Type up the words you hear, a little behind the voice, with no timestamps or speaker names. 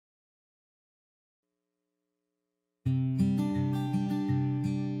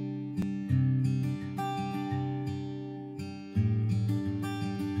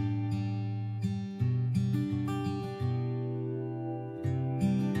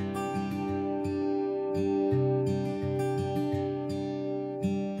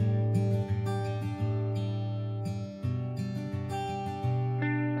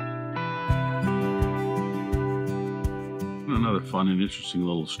another fun and interesting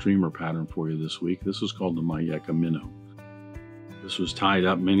little streamer pattern for you this week. This is called the Myakka Minnow. This was tied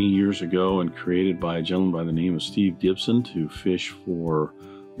up many years ago and created by a gentleman by the name of Steve Gibson to fish for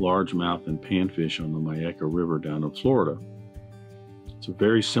largemouth and panfish on the Myakka River down in Florida. It's a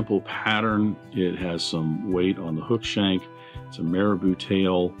very simple pattern. It has some weight on the hook shank. It's a Marabou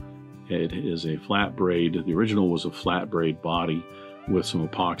tail. It is a flat braid. The original was a flat braid body with some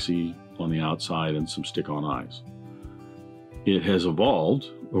epoxy on the outside and some stick-on eyes. It has evolved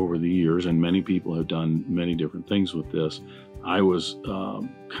over the years, and many people have done many different things with this. I was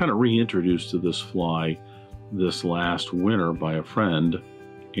kind of reintroduced to this fly this last winter by a friend,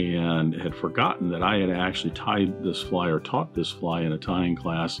 and had forgotten that I had actually tied this fly or taught this fly in a tying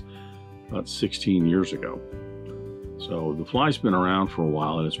class about 16 years ago. So the fly's been around for a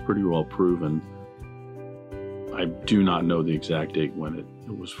while and it's pretty well proven. I do not know the exact date when it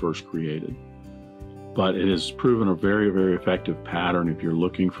was first created, but it has proven a very, very effective pattern if you're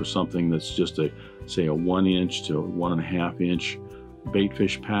looking for something that's just say a 1 inch to 1.5 inch bait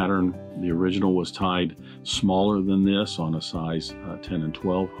fish pattern. The original was tied smaller than this on a size 10 and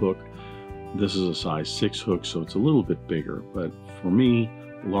 12 hook. This is a size 6 hook, so it's a little bit bigger, but for me,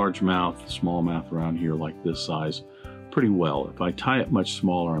 largemouth, smallmouth around here like this size, pretty well. If I tie it much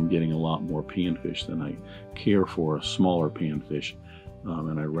smaller, I'm getting a lot more panfish than I care for a smaller panfish,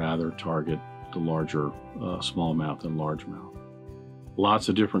 and I'd rather target the larger smallmouth and largemouth. Lots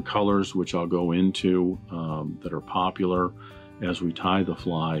of different colors, which I'll go into, that are popular as we tie the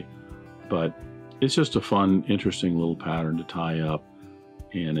fly, but it's just a fun, interesting little pattern to tie up,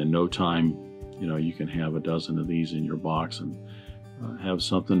 and in no time, you know, you can have a dozen of these in your box and have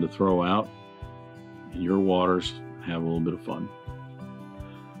something to throw out in your waters, have a little bit of fun.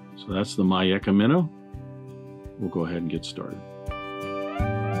 So that's the Myakka Minnow. We'll go ahead and get started.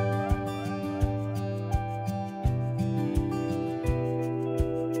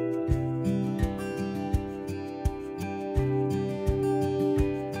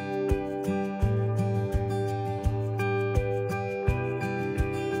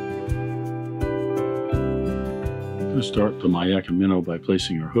 Start the Myakka Minnow by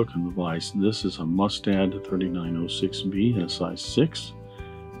placing your hook in the vise. This is a Mustad 3906B in a size 6.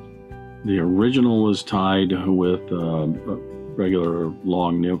 The original was tied with a regular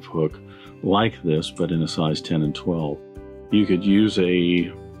long nymph hook like this, but in a size 10 and 12. You could use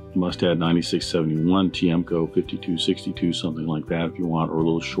a Mustad 9671, Tiemco 5262, something like that if you want, or a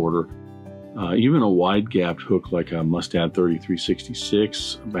little shorter. Even a wide-gapped hook like a Mustad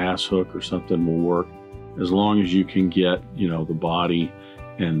 3366, a bass hook or something will work, as long as you can get, you know, the body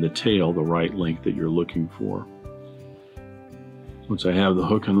and the tail the right length that you're looking for. Once I have the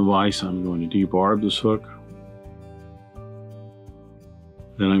hook in the vise, I'm going to debarb this hook.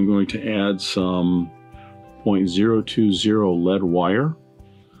 Then I'm going to add some 0.020 lead wire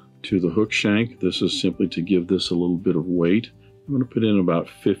to the hook shank. This is simply to give this a little bit of weight. I'm going to put in about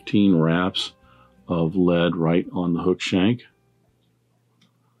 15 wraps of lead right on the hook shank.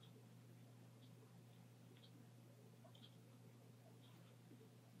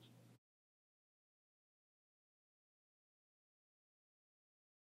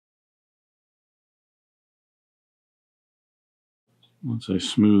 Once I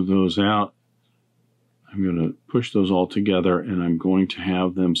smooth those out, I'm going to push those all together, and I'm going to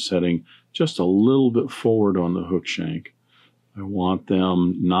have them setting just a little bit forward on the hook shank. I want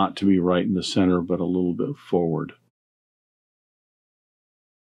them not to be right in the center, but a little bit forward.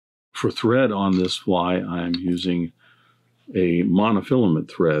 For thread on this fly, I am using a monofilament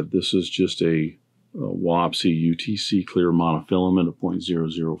thread. This is just a Wapsi UTC clear monofilament of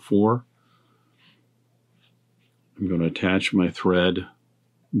 0.004. I'm going to attach my thread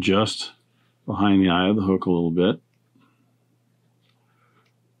just behind the eye of the hook a little bit.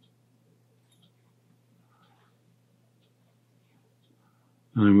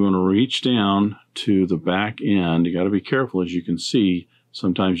 And I'm going to reach down to the back end. You got to be careful, as you can see.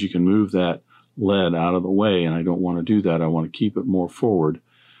 Sometimes you can move that lead out of the way, and I don't want to do that. I want to keep it more forward.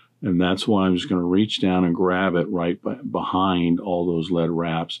 And that's why I'm just going to reach down and grab it right behind all those lead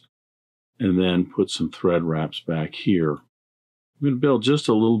wraps, and then put some thread wraps back here. I'm going to build just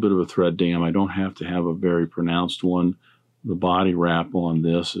a little bit of a thread dam. I don't have to have a very pronounced one. The body wrap on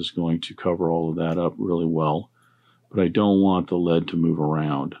this is going to cover all of that up really well, but I don't want the lead to move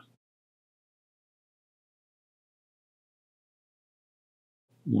around.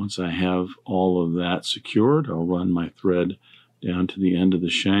 Once I have all of that secured, I'll run my thread down to the end of the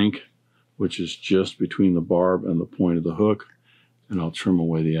shank, which is just between the barb and the point of the hook, and I'll trim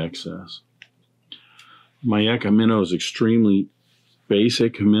away the excess. Myakka minnow is extremely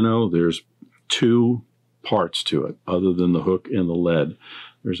basic minnow. There's 2 parts to it other than the hook and the lead.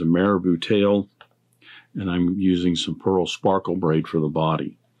 There's a Marabou tail, and I'm using some pearl sparkle braid for the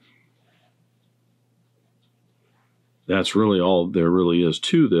body. That's really all there really is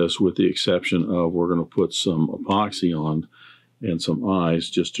to this, with the exception of we're going to put some epoxy on and some eyes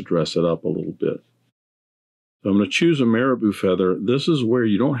just to dress it up a little bit. So I'm going to choose a Marabou feather. This is where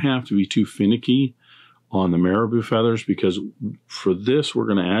you don't have to be too finicky on the Marabou feathers, because for this we're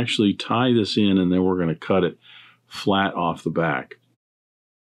going to actually tie this in and then we're going to cut it flat off the back.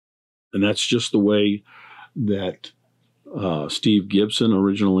 And that's just the way that Steve Gibson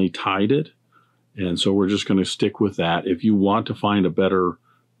originally tied it. And so we're just going to stick with that. If you want to find a better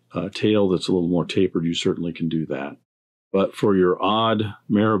tail that's a little more tapered, you certainly can do that. But for your odd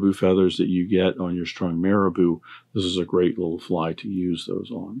Marabou feathers that you get on your strung Marabou, this is a great little fly to use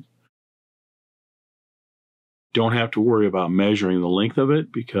those on. Don't have to worry about measuring the length of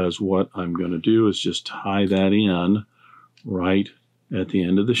it, because what I'm going to do is just tie that in right at the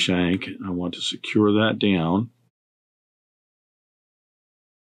end of the shank. I want to secure that down.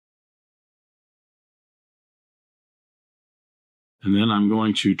 And then I'm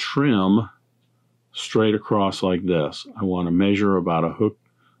going to trim straight across like this. I want to measure about a hook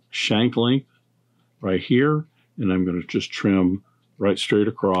shank length right here, and I'm going to just trim right straight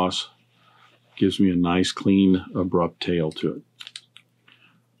across. Gives me a nice, clean, abrupt tail to it.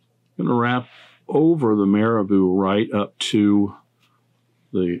 I'm going to wrap over the Marabou right up to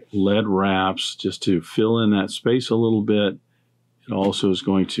the lead wraps just to fill in that space a little bit. It also is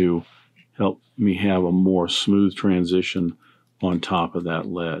going to help me have a more smooth transition on top of that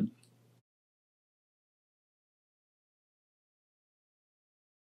lead.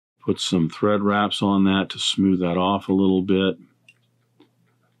 Put some thread wraps on that to smooth that off a little bit.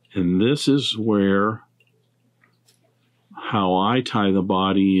 And this is where how I tie the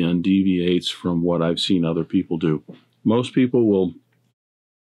body in deviates from what I've seen other people do. Most people will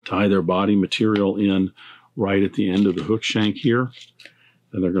tie their body material in right at the end of the hook shank here,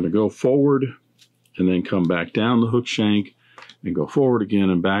 and they're going to go forward and then come back down the hook shank and go forward again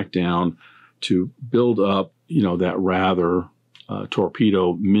and back down to build up, you know, that rather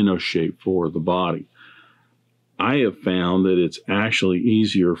torpedo minnow shape for the body. I have found that it's actually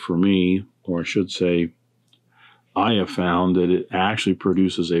easier for me, or I should say, I have found that it actually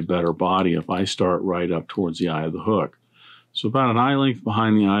produces a better body if I start right up towards the eye of the hook. So about an eye length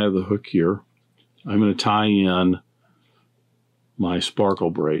behind the eye of the hook here, I'm going to tie in my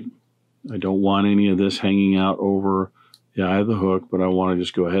sparkle braid. I don't want any of this hanging out over the eye of the hook, but I want to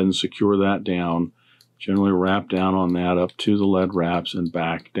just go ahead and secure that down. Generally wrap down on that up to the lead wraps and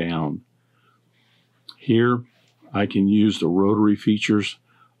back down. Here, I can use the rotary features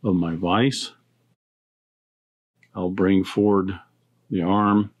of my vise. I'll bring forward the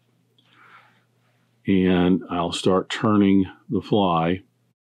arm and I'll start turning the fly.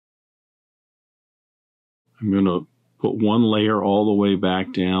 I'm going to put one layer all the way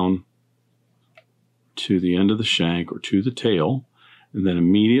back down to the end of the shank or to the tail, and then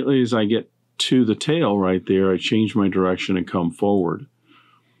immediately as I get to the tail right there, I change my direction and come forward.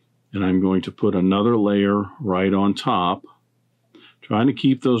 And I'm going to put another layer right on top, trying to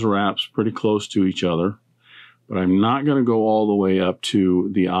keep those wraps pretty close to each other, but I'm not going to go all the way up to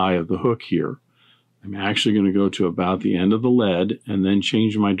the eye of the hook here. I'm actually going to go to about the end of the lead and then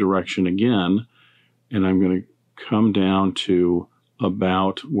change my direction again, and I'm going to come down to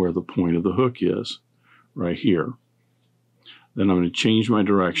about where the point of the hook is, right here. Then I'm going to change my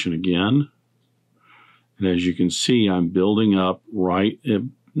direction again, and as you can see, I'm building up right,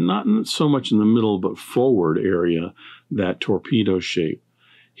 not so much in the middle, but forward area, that torpedo shape.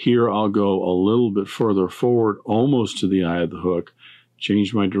 Here I'll go a little bit further forward, almost to the eye of the hook,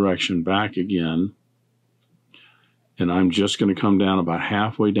 change my direction back again, and I'm just going to come down about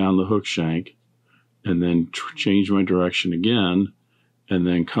halfway down the hook shank, and then change my direction again, and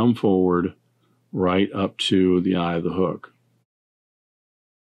then come forward right up to the eye of the hook.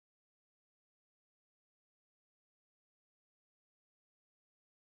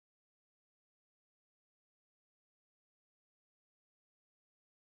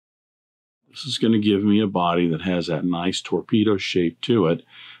 This is going to give me a body that has that nice torpedo shape to it,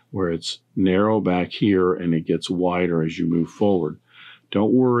 where it's narrow back here and it gets wider as you move forward.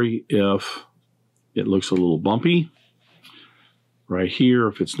 Don't worry if it looks a little bumpy right here.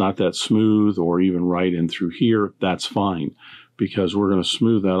 If it's not that smooth, or even right in through here, that's fine, because we're going to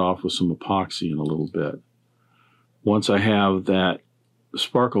smooth that off with some epoxy in a little bit. Once I have that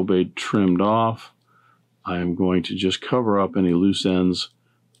sparkle braid trimmed off, I'm going to just cover up any loose ends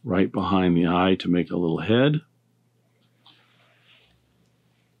right behind the eye to make a little head.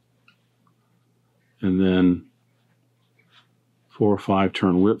 and then 4 or 5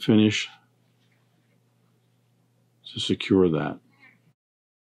 turn whip finish to secure that.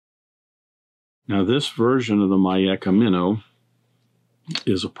 Now this version of the Myakka Minnow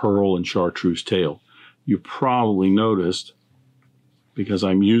is a pearl and chartreuse tail. You probably noticed, because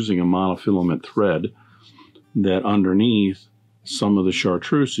I'm using a monofilament thread, that underneath some of the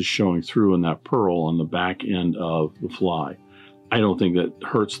chartreuse is showing through in that pearl on the back end of the fly. I don't think that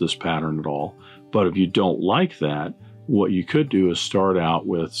hurts this pattern at all, but if you don't like that, what you could do is start out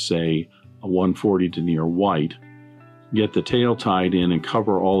with, say, a 140 denier white, get the tail tied in and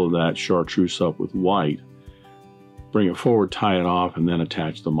cover all of that chartreuse up with white, bring it forward, tie it off, and then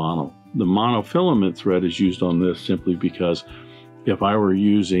attach the mono. The monofilament thread is used on this simply because if I were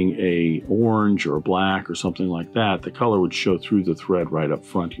using a orange or a black or something like that, the color would show through the thread right up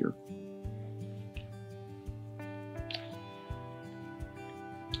front here.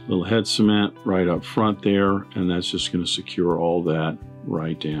 Little head cement right up front there, and that's just going to secure all that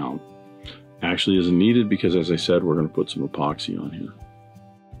right down. Actually isn't needed because, as I said, we're going to put some epoxy on here.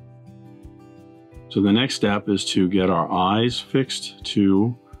 So the next step is to get our eyes fixed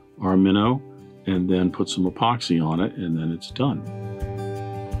to our minnow and then put some epoxy on it, and then it's done.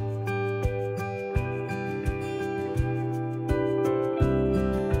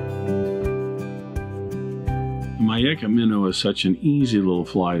 The Myakka Minnow is such an easy little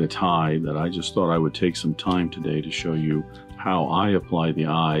fly to tie that I just thought I would take some time today to show you how I apply the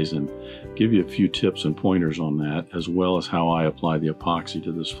eyes and give you a few tips and pointers on that, as well as how I apply the epoxy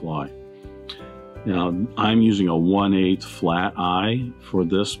to this fly. Now, I'm using a 1/8 flat eye for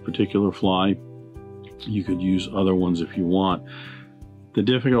this particular fly. You could use other ones if you want. The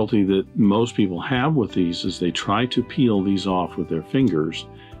difficulty that most people have with these is they try to peel these off with their fingers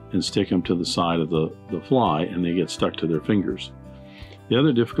and stick them to the side of the fly, and they get stuck to their fingers. The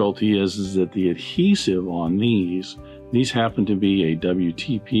other difficulty is that the adhesive on these happen to be a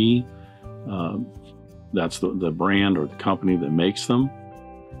WTP. That's the brand or the company that makes them.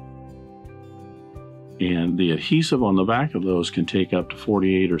 And the adhesive on the back of those can take up to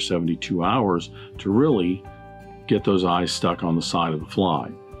 48 or 72 hours to really get those eyes stuck on the side of the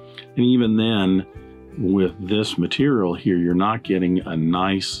fly. And even then, with this material here, you're not getting a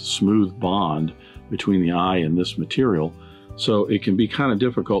nice smooth bond between the eye and this material. So it can be kind of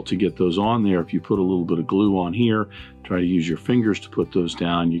difficult to get those on there. If you put a little bit of glue on here, try to use your fingers to put those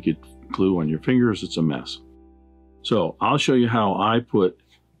down, you get glue on your fingers, it's a mess. So I'll show you how I put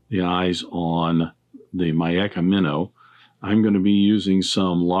the eyes on the Myakka Minnow. I'm going to be using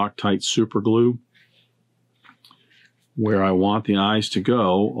some Loctite super glue. Where I want the eyes to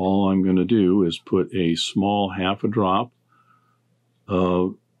go, all I'm going to do is put a small half a drop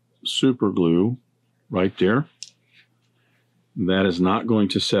of super glue right there. That is not going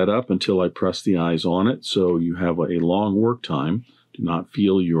to set up until I press the eyes on it, so you have a long work time. Do not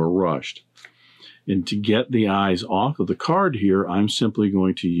feel you're rushed. And to get the eyes off of the card here, I'm simply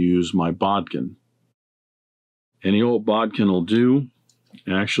going to use my bodkin. Any old bodkin will do.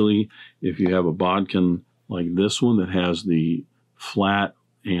 Actually, if you have a bodkin like this one that has the flat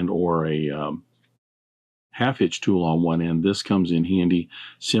and or a half hitch tool on one end, this comes in handy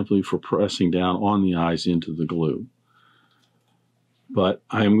simply for pressing down on the eyes into the glue. But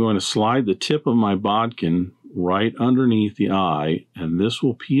I am going to slide the tip of my bodkin right underneath the eye, and this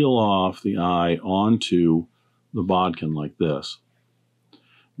will peel off the eye onto the bodkin like this.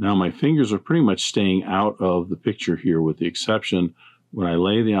 Now my fingers are pretty much staying out of the picture here, with the exception when I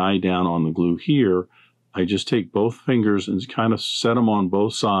lay the eye down on the glue here, I just take both fingers and kind of set them on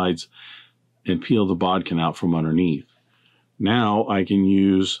both sides and peel the bodkin out from underneath. Now I can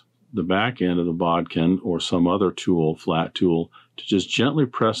use the back end of the bodkin or some other tool, flat tool, to just gently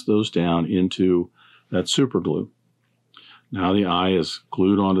press those down into that super glue. Now the eye is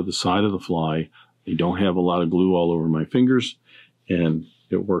glued onto the side of the fly. I don't have a lot of glue all over my fingers, and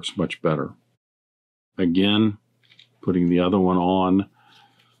it works much better. Again, putting the other one on,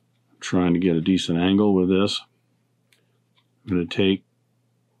 trying to get a decent angle with this. I'm going to take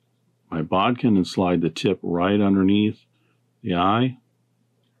my bodkin and slide the tip right underneath the eye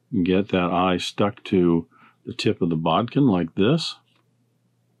and get that eye stuck to the tip of the bodkin like this.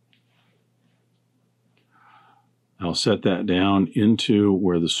 I'll set that down into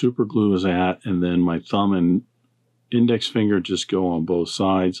where the super glue is at, and then my thumb and index finger just go on both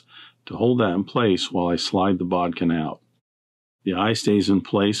sides to hold that in place while I slide the bodkin out. The eye stays in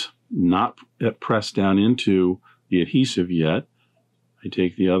place, not pressed down into the adhesive yet. I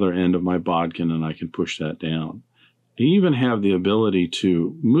take the other end of my bodkin and I can push that down. I even have the ability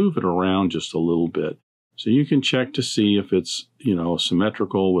to move it around just a little bit. So you can check to see if it's,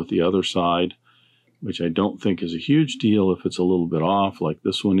 symmetrical with the other side. which I don't think is a huge deal if it's a little bit off like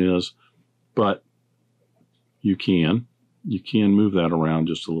this one is, but you can move that around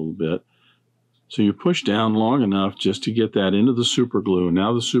just a little bit. So you push down long enough just to get that into the super glue, and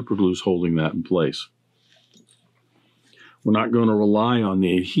now the super glue is holding that in place. We're not going to rely on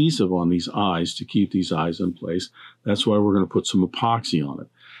the adhesive on these eyes to keep these eyes in place. That's why we're going to put some epoxy on it.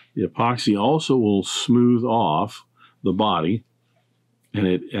 The epoxy also will smooth off the body, and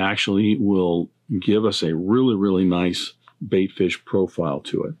it actually will give us a really, really nice baitfish profile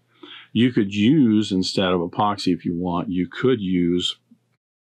to it. You could use, instead of epoxy if you want, you could use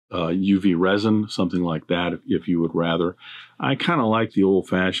UV resin, something like that if you would rather. I kind of like the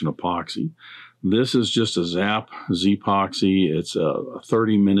old-fashioned epoxy. This is just a Z-Poxy. It's a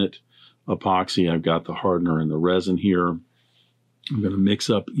 30-minute epoxy. I've got the hardener and the resin here. I'm going to mix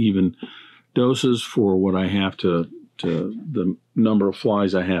up even doses for what I have to the number of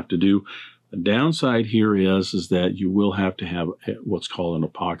flies I have to do. The downside here is that you will have to have what's called an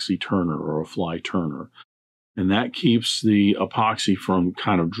epoxy turner or a fly turner. And that keeps the epoxy from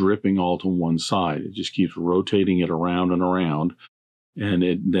kind of dripping all to one side. It just keeps rotating it around and around, and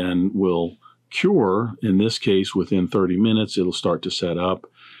it then will cure. In this case, within 30 minutes, it'll start to set up.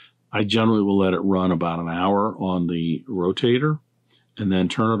 I generally will let it run about an hour on the rotator and then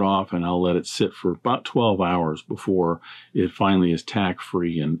turn it off, and I'll let it sit for about 12 hours before it finally is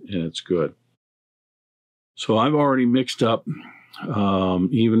tack-free and it's good. So I've already mixed up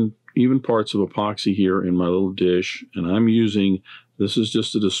even parts of epoxy here in my little dish, and I'm using, this is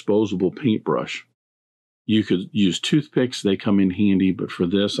just a disposable paintbrush. You could use toothpicks, they come in handy, but for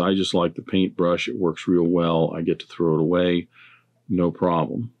this, I just like the paintbrush. It works real well. I get to throw it away, no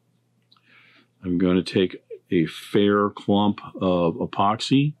problem. I'm going to take a fair clump of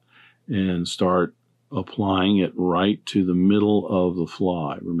epoxy and start applying it right to the middle of the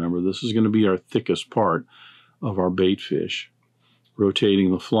fly. Remember, this is going to be our thickest part of our bait fish.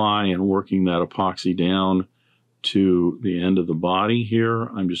 Rotating the fly and working that epoxy down to the end of the body here.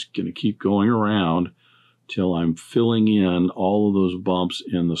 I'm just going to keep going around till I'm filling in all of those bumps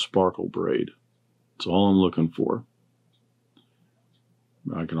in the sparkle braid. That's all I'm looking for.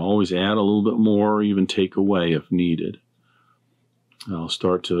 I can always add a little bit more or even take away if needed. I'll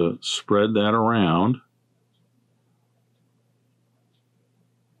start to spread that around,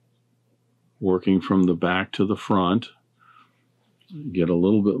 working from the back to the front. Get a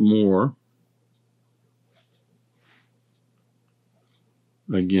little bit more.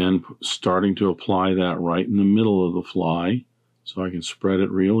 Again, starting to apply that right in the middle of the fly so I can spread it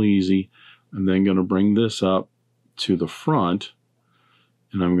real easy. I'm then going to bring this up to the front,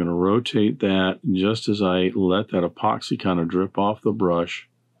 and I'm going to rotate that just as I let that epoxy kind of drip off the brush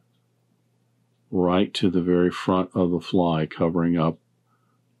right to the very front of the fly, covering up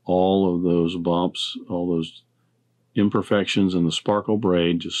all of those bumps, all those imperfections in the sparkle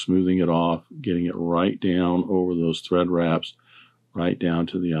braid, just smoothing it off, getting it right down over those thread wraps, right down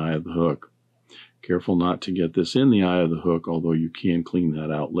to the eye of the hook. Careful not to get this in the eye of the hook, although you can clean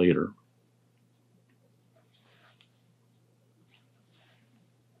that out later.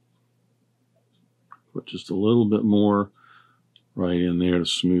 Put just a little bit more right in there to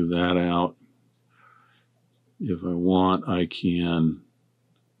smooth that out. If I want, I can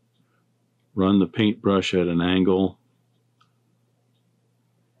run the paintbrush at an angle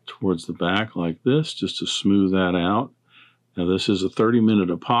towards the back like this, just to smooth that out. Now this is a 30-minute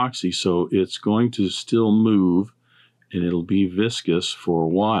epoxy, so it's going to still move and it'll be viscous for a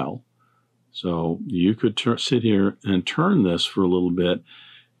while. So you could sit here and turn this for a little bit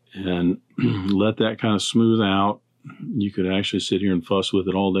and let that kind of smooth out. You could actually sit here and fuss with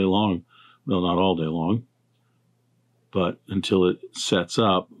it all day long. Well, not all day long, but until it sets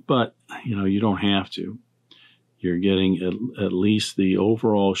up. But, you know, you don't have to. You're getting at least the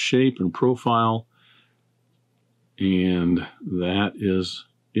overall shape and profile, and that is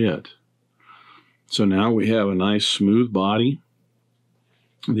it. So now we have a nice smooth body.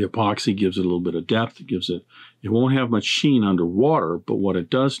 The epoxy gives it a little bit of depth. It won't have much sheen underwater, but what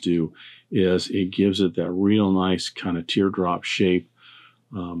it does do is it gives it that real nice kind of teardrop shape.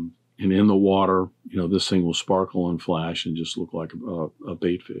 And in the water, you know, this thing will sparkle and flash and just look like a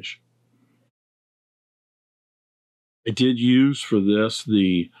bait fish. I did use for this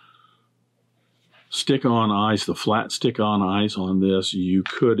the stick-on eyes, the flat stick-on eyes on this. You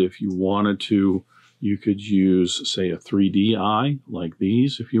could, if you wanted to, you could use, say, a 3D eye like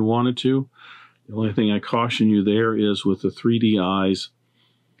these if you wanted to. The only thing I caution you there is with the 3D eyes,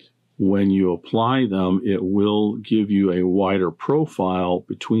 when you apply them, it will give you a wider profile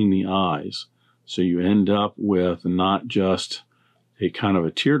between the eyes. So you end up with not just a kind of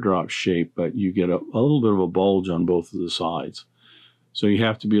a teardrop shape, but you get a little bit of a bulge on both of the sides. So you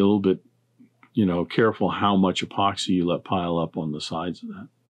have to be a little bit, careful how much epoxy you let pile up on the sides of that.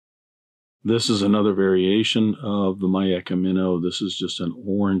 This is another variation of the Myakka Minnow. This is just an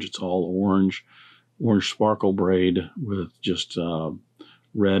orange. It's all orange sparkle braid with just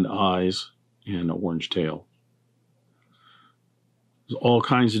red eyes and an orange tail. There's all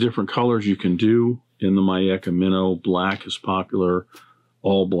kinds of different colors you can do in the Myakka Minnow. Black is popular,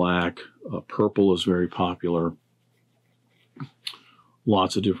 all black. Purple is very popular.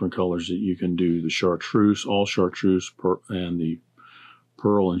 Lots of different colors that you can do. The Chartreuse, all Chartreuse, and the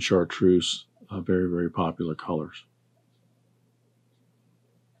Pearl and Chartreuse, very, very popular colors.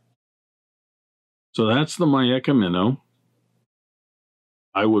 So that's the Myakka Minnow.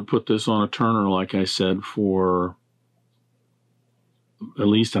 I would put this on a turner, like I said, for at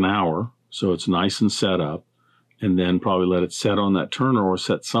least an hour, so it's nice and set up, and then probably let it set on that turner or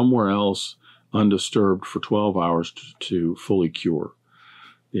set somewhere else undisturbed for 12 hours to fully cure.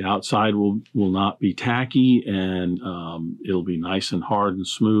 The outside will not be tacky, and it'll be nice and hard and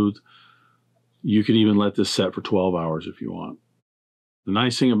smooth. You could even let this set for 12 hours if you want. The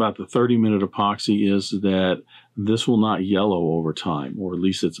nice thing about the 30-minute epoxy is that this will not yellow over time, or at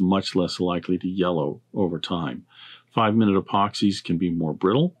least it's much less likely to yellow over time. 5-minute epoxies can be more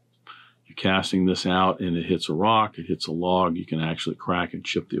brittle. You're casting this out and it hits a rock, it hits a log, you can actually crack and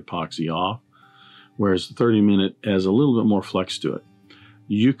chip the epoxy off. Whereas the 30-minute has a little bit more flex to it.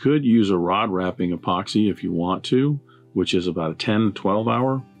 You could use a rod wrapping epoxy if you want to, which is about a 10-12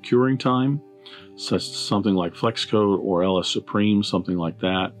 hour curing time. Something like Flex Coat or LS Supreme, something like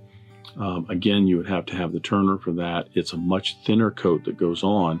that. Again, you would have to have the turner for that. It's a much thinner coat that goes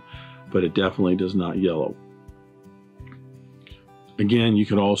on, but it definitely does not yellow. Again, you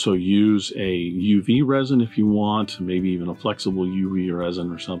could also use a UV resin if you want, maybe even a flexible UV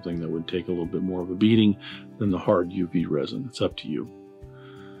resin or something that would take a little bit more of a beating than the hard UV resin. It's up to you.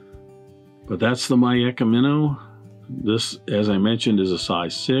 But that's the Myakka Minnow. This, as I mentioned, is a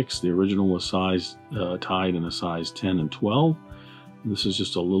size 6. The original was tied in a size 10 and 12. This is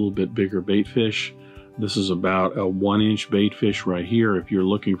just a little bit bigger bait fish. This is about a 1-inch bait fish right here. If you're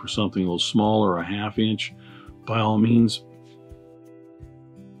looking for something a little smaller, a 1/2 inch, by all means,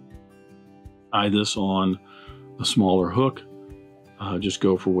 tie this on a smaller hook. Just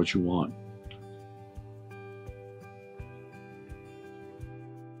go for what you want.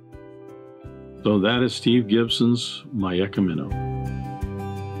 So that is Steve Gibson's Myakka Minnow.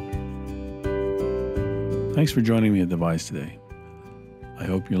 Thanks for joining me at Devise today. I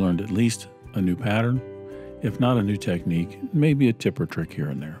hope you learned at least a new pattern, if not a new technique, maybe a tip or trick here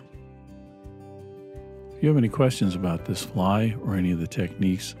and there. If you have any questions about this fly or any of the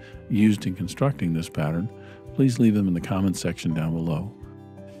techniques used in constructing this pattern, please leave them in the comments section down below.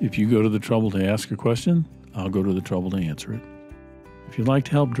 If you go to the trouble to ask a question, I'll go to the trouble to answer it. If you'd like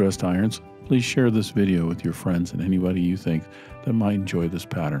to help dressed irons, please share this video with your friends and anybody you think that might enjoy this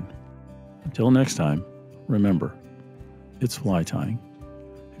pattern. Until next time, remember, it's fly tying.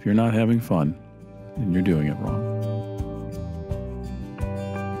 If you're not having fun, then you're doing it wrong.